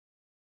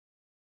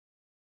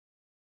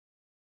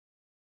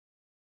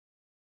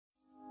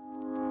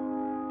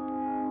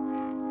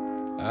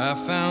I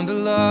found a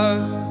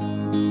love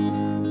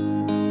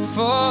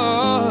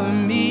for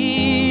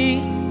me.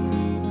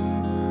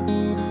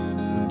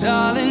 Well,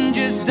 darling,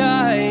 just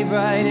dive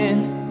right in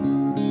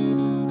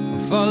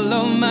and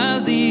follow my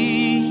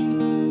lead.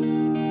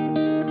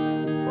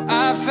 Well,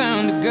 I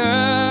found a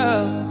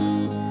girl,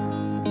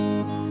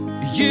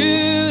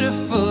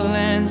 beautiful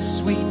and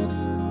sweet.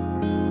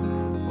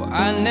 Well,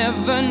 I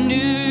never knew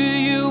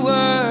you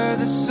were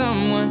the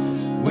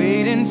someone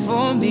waiting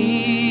for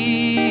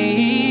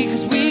me.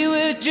 'Cause we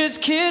were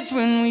just kids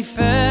when we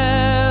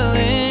fell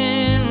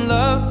in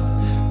love,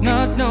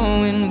 not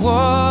knowing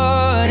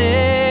what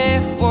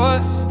it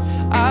was.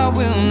 I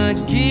will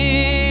not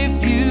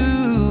give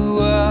you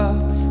up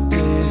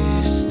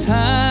this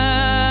time.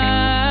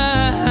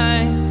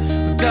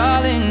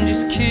 Darling,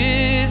 just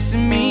kiss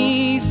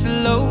me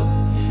slow.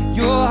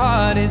 Your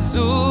heart is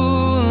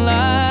all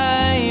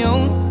I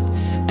own,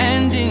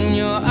 and in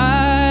your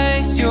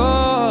eyes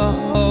you're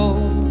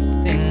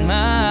holding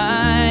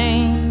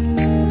mine.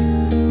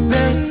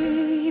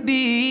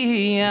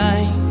 Baby,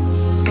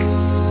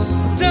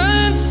 I'm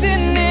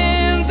dancing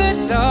in the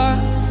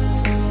dark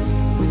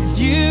with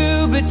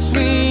you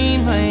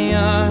between my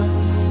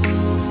arms,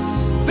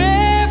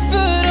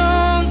 barefoot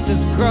on the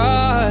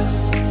grass,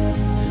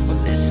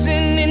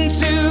 listening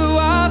to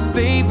our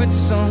favorite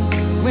song.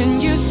 When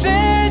you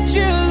said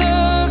you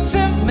looked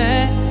a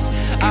mess,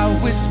 I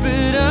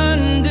whispered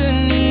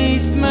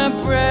underneath my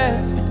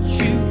breath, but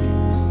you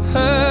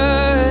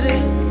heard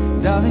it.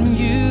 Darling,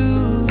 you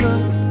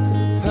look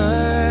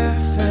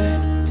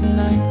perfect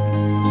tonight.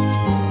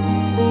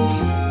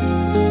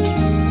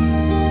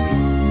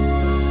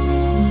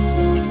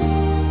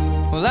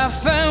 Well, I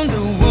found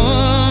a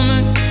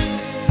woman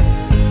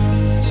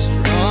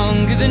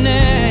stronger than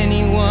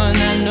anyone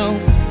I know.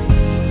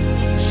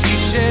 She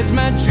shares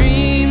my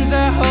dreams.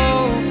 I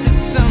hope that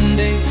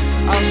someday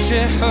I'll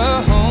share her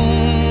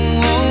home.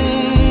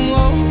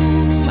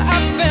 I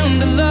found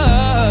a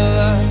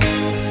love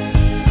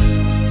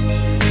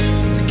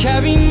to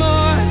carry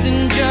more than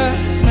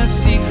just my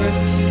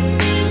secrets,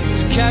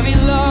 to carry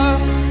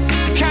love,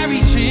 to carry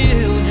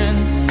children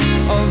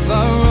of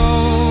our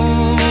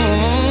own.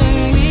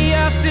 We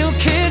are still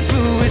kids,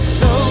 but we're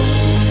so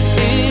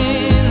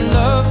in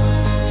love,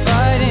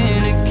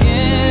 fighting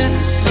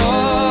against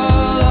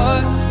all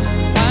odds.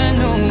 I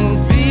know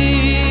we'll be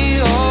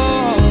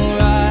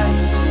alright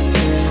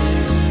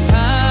this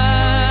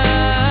time.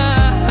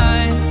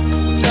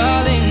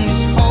 Darling,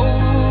 just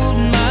hold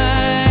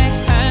my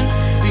hand,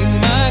 be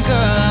my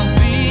girl, I'll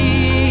be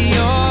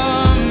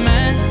your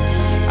man.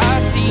 I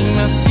see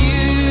my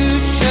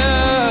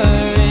future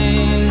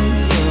in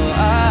your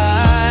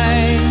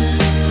eyes.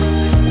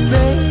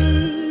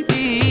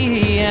 Baby,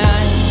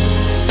 I'm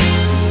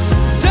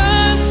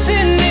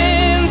dancing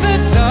in the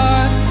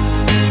dark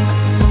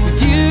with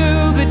you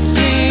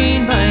between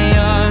my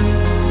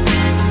arms,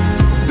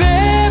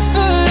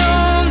 barefoot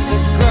on the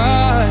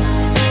grass,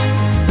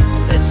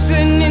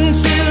 listening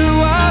to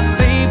our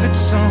favorite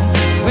song.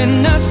 When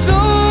I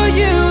saw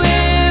you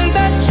in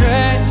that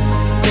dress,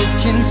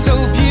 looking so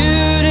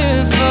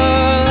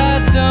beautiful, I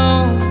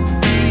don't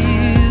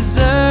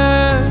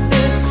deserve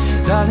this.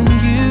 Darling,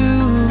 you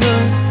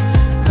look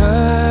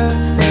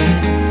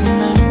perfect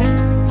tonight.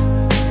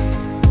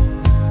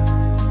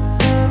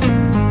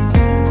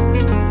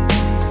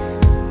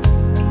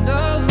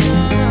 No,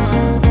 no,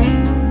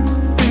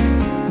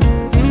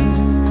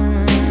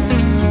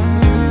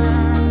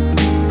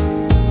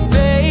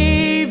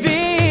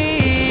 baby,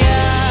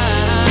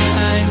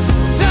 I'm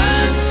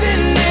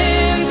dancing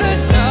in the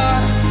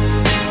dark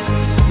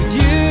with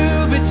you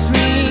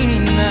between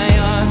my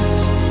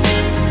arms,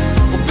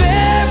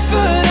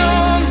 barefoot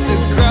on the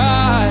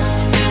grass,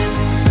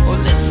 or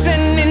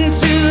listening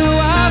to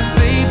our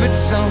favorite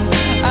song.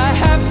 I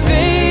have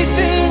faith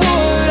in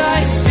what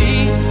I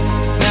see.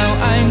 Now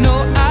I know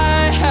I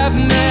have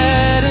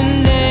met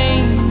an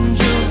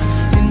angel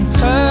in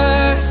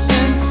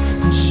person,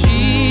 and she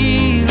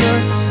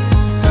looks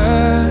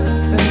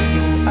perfect.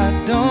 I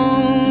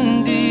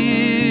don't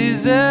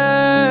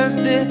deserve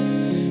this.